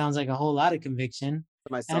conviction. It sounds like a whole lot of conviction.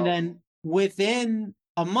 For myself. And then within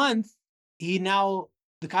a month, the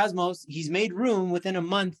cosmos, he's made room. Within a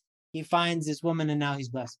month, he finds this woman and now he's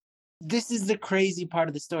blessed. This is the crazy part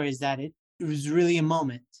of the story, is that it was really a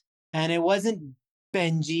moment. And it wasn't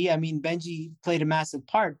Benji. I mean, Benji played a massive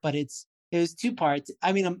part, but it was two parts.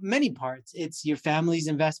 I mean, many parts. It's your family's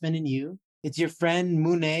investment in you. It's your friend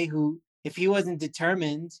Monet, who, if he wasn't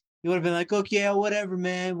determined, he would have been like, okay, whatever,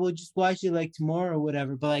 man. We'll just watch it like tomorrow or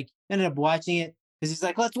whatever. But like, ended up watching it because he's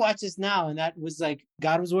like, let's watch this now. And that was like,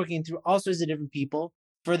 God was working through all sorts of different people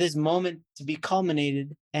for this moment to be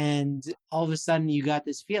culminated. And all of a sudden you got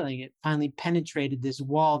this feeling. It finally penetrated this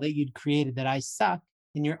wall that you'd created, that I suck,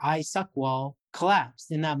 and your I suck wall collapsed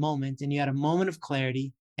in that moment. And you had a moment of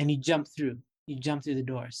clarity and you jumped through the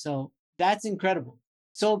door. So that's incredible.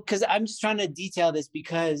 So, because I'm just trying to detail this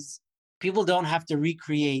because people don't have to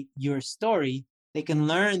recreate your story. They can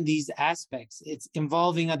learn these aspects. It's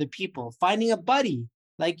involving other people, finding a buddy,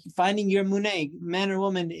 like finding your Monet, man or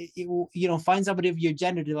woman, find somebody of your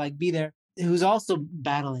gender to like be there, who's also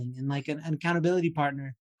battling, and like an accountability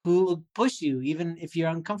partner who will push you even if you're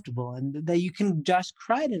uncomfortable, and that you can Josh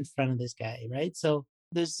cried in front of this guy, right? So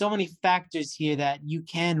there's so many factors here that you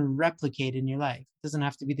can replicate in your life. It doesn't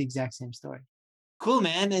have to be the exact same story. Cool,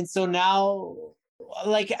 man. And so now,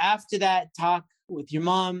 like after that talk with your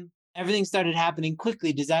mom, everything started happening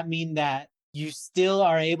quickly. Does that mean that you still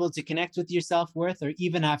are able to connect with your self-worth, or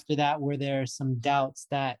even after that, were there some doubts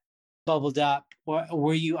that bubbled up, or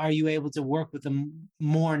are you able to work with them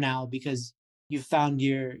more now because you found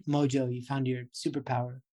your mojo, you found your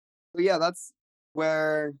superpower? Well, yeah, that's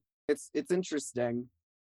where it's interesting.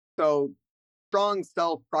 So strong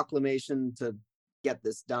self-proclamation to get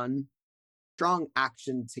this done, strong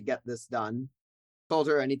action to get this done. Told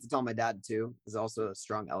her I need to tell my dad too, is also a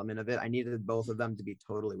strong element of it. I needed both of them to be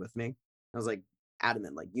totally with me. I was like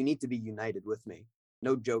adamant, like, you need to be united with me.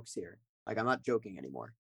 No jokes here. Like, I'm not joking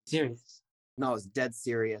anymore. Serious? No, I was dead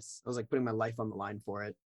serious. I was like putting my life on the line for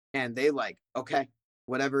it. And they like, okay,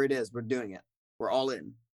 whatever it is, we're doing it. We're all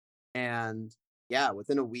in. And yeah,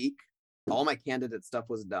 within a week, all my candidate stuff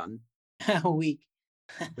was done. A week.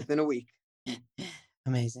 Within a week.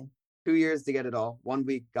 Amazing. 2 years to get it all. 1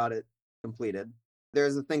 week got it completed.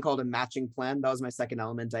 There's a thing called a matching plan. That was my second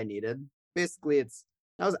element I needed. Basically,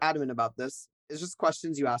 I was adamant about this. It's just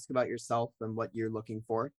questions you ask about yourself and what you're looking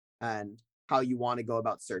for and how you want to go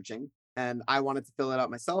about searching. And I wanted to fill it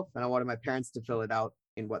out myself, and I wanted my parents to fill it out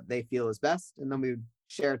in what they feel is best. And then we would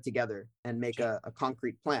share it together and make a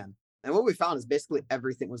concrete plan. And what we found is basically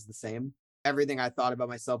everything was the same. Everything I thought about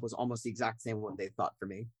myself was almost the exact same what they thought for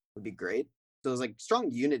me would be great. So it was like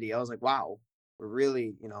strong unity. I was like, wow, we're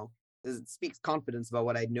really, it speaks confidence about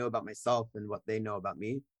what I know about myself and what they know about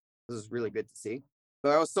me. This is really good to see.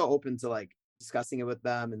 But I was so open to like discussing it with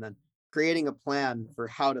them and then creating a plan for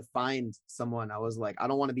how to find someone. I was like, I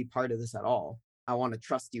don't want to be part of this at all. I want to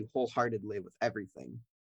trust you wholeheartedly with everything.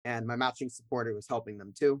 And my matching supporter was helping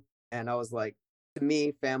them too. And I was like, to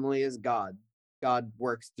me, family is God. God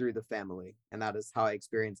works through the family. And that is how I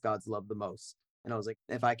experience God's love the most. And I was like,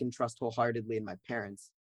 if I can trust wholeheartedly in my parents,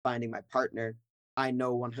 finding my partner, I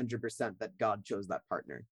know 100% that God chose that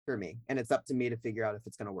partner for me. And it's up to me to figure out if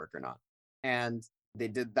it's going to work or not. And they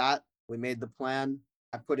did that. We made the plan.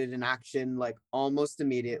 I put it in action like almost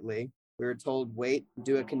immediately. We were told, wait,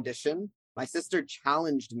 do a condition. My sister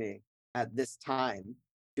challenged me at this time.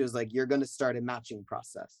 She was like, you're going to start a matching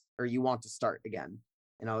process, or you want to start again.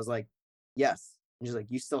 And I was like, yes. And she's like,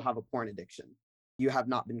 you still have a porn addiction. You have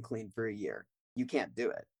not been clean for a year. You can't do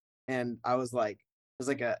it. And I was like, it was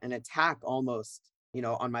like an attack almost,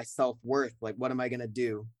 on my self-worth. Like, what am I going to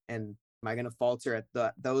do? And am I going to falter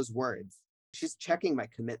at those words? She's checking my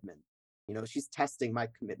commitment. She's testing my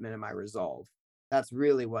commitment and my resolve. That's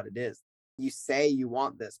really what it is. You say you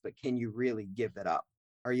want this, but can you really give it up?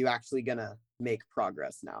 Are you actually going to make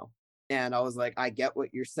progress now? And I was like, I get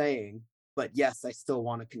what you're saying, but yes, I still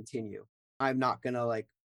want to continue. I'm not going to like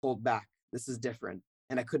hold back. This is different.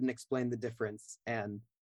 And I couldn't explain the difference. And,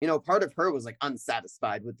 part of her was like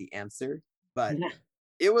unsatisfied with the answer, but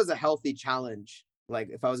it was a healthy challenge like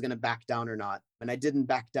if I was going to back down or not. And I didn't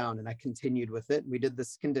back down and I continued with it. We did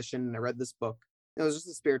this condition and I read this book. It was just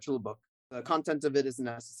a spiritual book. The content of it isn't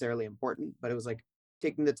necessarily important, but it was like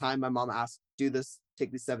taking the time. My mom asked, do this,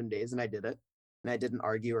 take these 7 days. And I did it. And I didn't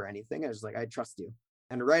argue or anything. I was like, I trust you.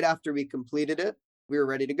 And right after we completed it, we were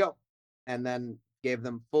ready to go. And then gave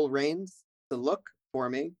them full reins to look for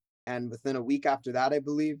me. And within a week after that, I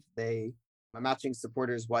believe, my matching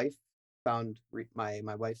supporter's wife found my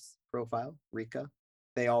wife's profile, Rika.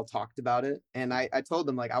 They all talked about it. And I told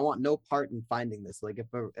them, like, I want no part in finding this. Like,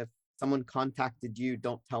 if someone contacted you,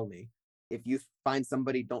 don't tell me. If you find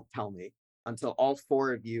somebody, don't tell me until all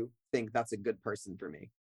 4 of you think that's a good person for me.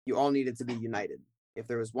 You all needed to be united. If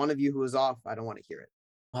there was one of you who was off, I don't want to hear it.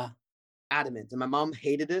 Wow. Adamant. And my mom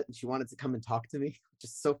hated it and she wanted to come and talk to me, which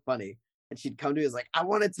is so funny. And she'd come to me, was like, I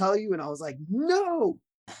want to tell you. And I was like, no,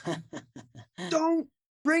 don't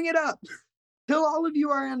bring it up till all of you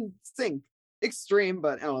are in sync. Extreme,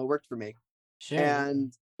 but I don't know, it worked for me. Sure.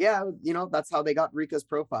 And yeah, that's how they got Rika's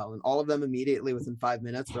profile. And all of them immediately within 5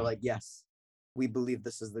 minutes were like, yes, we believe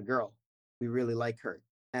this is the girl. We really like her.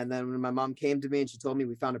 And then when my mom came to me and she told me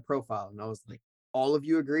we found a profile, and I was like, all of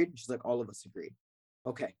you agreed? And she's like, all of us agreed.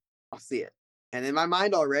 Okay, I'll see it. And in my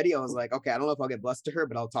mind already, I was like, okay, I don't know if I'll get blessed to her,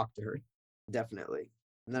 but I'll talk to her. Definitely.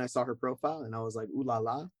 And then I saw her profile and I was like, ooh la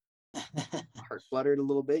la. Heart fluttered a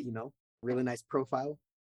little bit, really nice profile,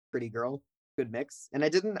 pretty girl, good mix. And I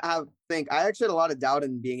I actually had a lot of doubt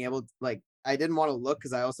in being able to, like, I didn't want to look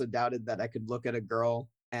because I also doubted that I could look at a girl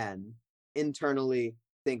and internally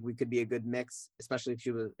think we could be a good mix, especially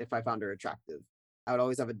if I found her attractive. I would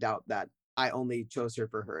always have a doubt that I only chose her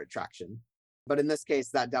for her attraction. But in this case,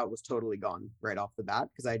 that doubt was totally gone right off the bat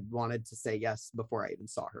because I wanted to say yes before I even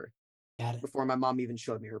saw her. Got it. Before my mom even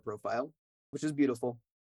showed me her profile, which is beautiful.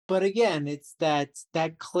 But again, it's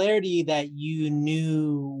that clarity that you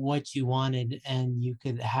knew what you wanted and you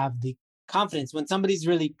could have the confidence. When somebody's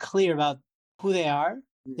really clear about who they are,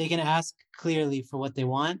 they can ask clearly for what they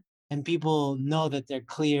want. And people know that they're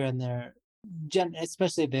clear and they're,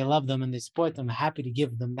 especially if they love them and they support them, happy to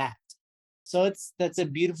give them that. So that's a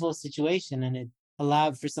beautiful situation, and it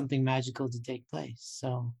allowed for something magical to take place.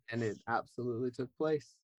 So, and it absolutely took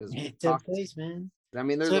place. It took place, man. I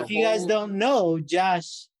mean, so if you guys don't know,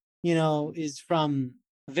 Josh, is from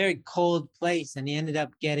a very cold place, and he ended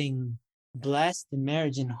up getting blessed in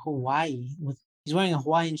marriage in Hawaii. He's wearing a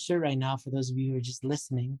Hawaiian shirt right now, for those of you who are just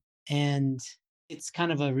listening, and it's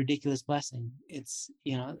kind of a ridiculous blessing. It's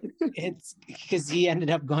it's because he ended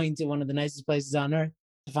up going to one of the nicest places on earth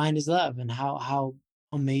to find his love. And how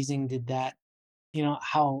amazing did that,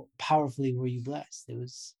 how powerfully were you blessed? It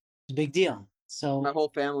was a big deal. So my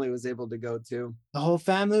whole family was able to go too. The whole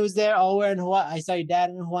family was there, all wearing Hawaii. I saw your dad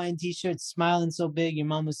in a Hawaiian t-shirt, smiling so big. Your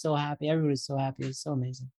mom was so happy. Everyone was so happy. It was so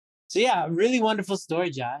amazing. So yeah, really wonderful story,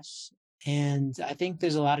 Josh. And I think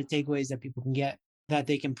there's a lot of takeaways that people can get that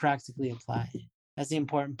they can practically apply. That's the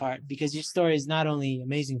important part, because your story is not only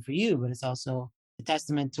amazing for you, but it's also a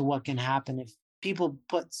testament to what can happen if people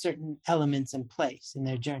put certain elements in place in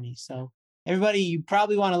their journey. So everybody, you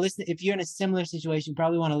probably want to listen. If you're in a similar situation, you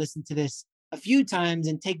probably want to listen to this a few times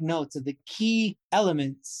and take notes of the key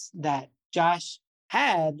elements that Josh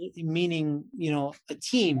had, meaning, a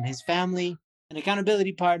team, his family, an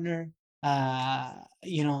accountability partner.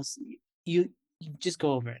 You just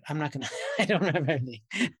go over it. I don't remember everything,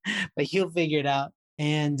 but you'll figure it out.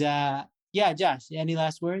 And yeah, Josh, any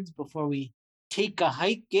last words before we take a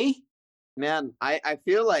hike, eh? Man, I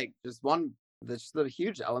feel like just a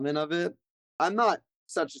huge element of it. I'm not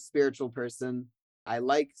such a spiritual person. I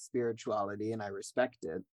like spirituality and I respect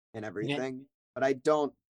it and everything, but I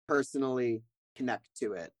don't personally connect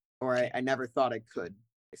to it, or I never thought I could.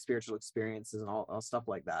 Spiritual experiences and all stuff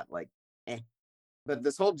like that. Like, But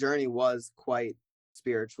this whole journey was quite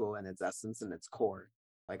spiritual in its essence and its core.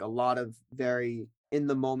 Like a lot of very in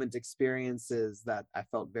the moment experiences that I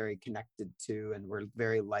felt very connected to and were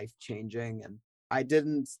very life changing. And I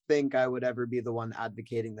didn't think I would ever be the one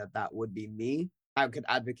advocating that would be me. I could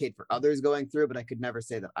advocate for others going through, but I could never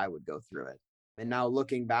say that I would go through it. And now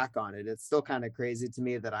looking back on it, it's still kind of crazy to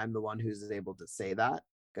me that I'm the one who's able to say that,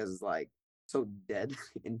 because like so dead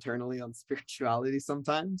internally on spirituality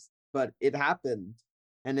sometimes, but it happened.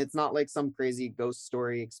 And it's not like some crazy ghost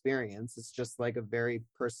story experience. It's just like a very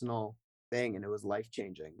personal thing, and it was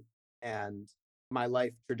life-changing. And my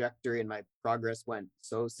life trajectory and my progress went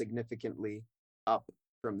so significantly up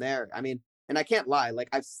from there. I mean, and I can't lie, like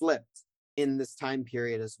I've slipped in this time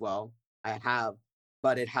period as well. I have,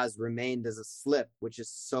 but it has remained as a slip, which is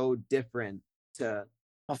so different to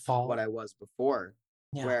a fall. What I was before,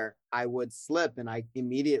 where I would slip and I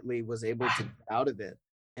immediately was able to get out of it.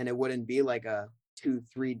 And it wouldn't be like a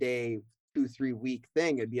 2-3 day, 2-3 week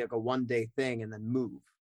thing. It'd be like a 1 day thing and then move.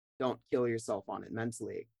 Don't kill yourself on it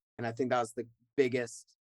mentally. And I think that was the biggest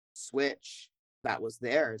switch that was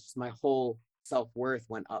there. It's just my whole self-worth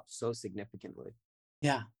went up so significantly.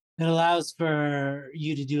 Yeah. It allows for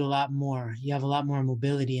you to do a lot more. You have a lot more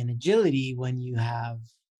mobility and agility when you have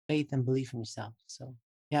faith and belief in yourself. So,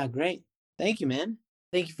 yeah, great. Thank you, man.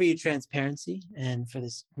 Thank you for your transparency and for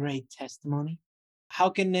this great testimony. How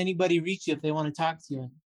can anybody reach you if they want to talk to you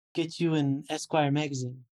and get you in Esquire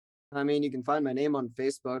magazine? I mean, you can find my name on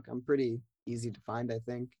Facebook. I'm pretty easy to find, I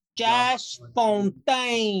think. Josh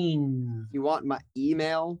Fontaine. If you want my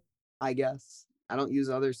email, I guess. I don't use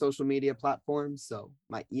other social media platforms, so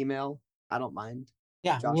my email, I don't mind.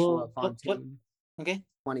 Yeah, Joshua Fontaine. Okay.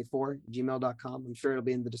 24@gmail.com. I'm sure it'll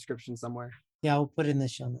be in the description somewhere. Yeah, we'll put it in the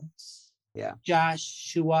show notes. Yeah.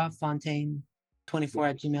 Joshua Fontaine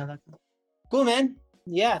 24@gmail.com. Cool, man.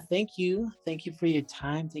 Yeah, thank you. Thank you for your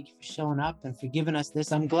time. Thank you for showing up and for giving us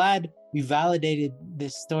this. I'm glad we validated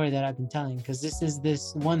this story that I've been telling, because this is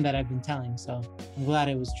this one that I've been telling. So I'm glad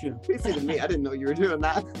it was true. Crazy to me. I didn't know you were doing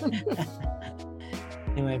that.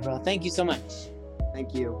 Anyway, bro, thank you so much.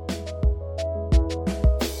 Thank you.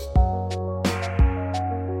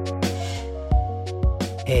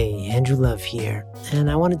 Hey, Andrew Love here,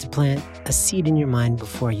 and I wanted to plant a seed in your mind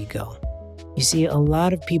before you go. You see, a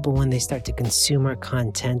lot of people, when they start to consume our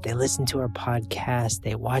content, they listen to our podcast,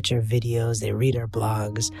 they watch our videos, they read our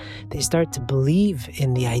blogs, they start to believe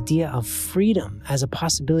in the idea of freedom as a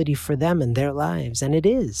possibility for them and their lives. And it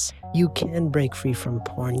is. You can break free from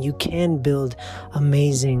porn. You can build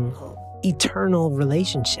amazing, eternal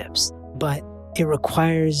relationships, but it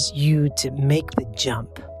requires you to make the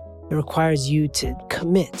jump. It requires you to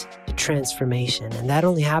commit to transformation, and that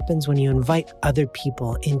only happens when you invite other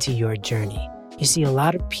people into your journey. You see, a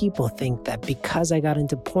lot of people think that because I got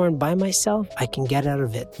into porn by myself, I can get out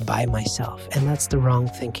of it by myself, and that's the wrong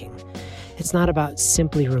thinking. It's not about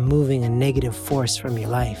simply removing a negative force from your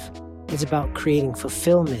life. It's about creating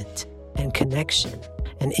fulfillment and connection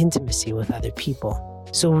and intimacy with other people.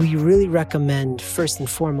 So we really recommend, first and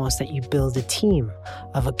foremost, that you build a team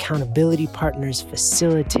of accountability partners,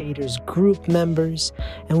 facilitators, group members,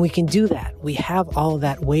 and we can do that. We have all of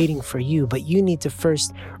that waiting for you, but you need to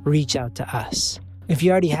first reach out to us. If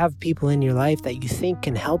you already have people in your life that you think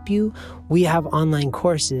can help you, we have online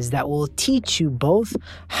courses that will teach you both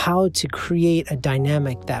how to create a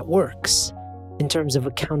dynamic that works in terms of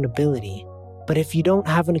accountability. But if you don't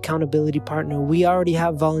have an accountability partner, we already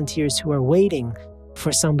have volunteers who are waiting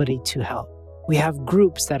for somebody to help. We have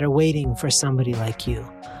groups that are waiting for somebody like you.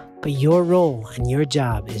 But your role and your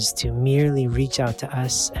job is to merely reach out to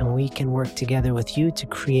us, and we can work together with you to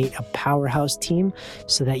create a powerhouse team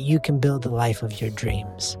so that you can build the life of your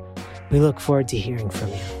dreams. We look forward to hearing from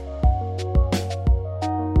you.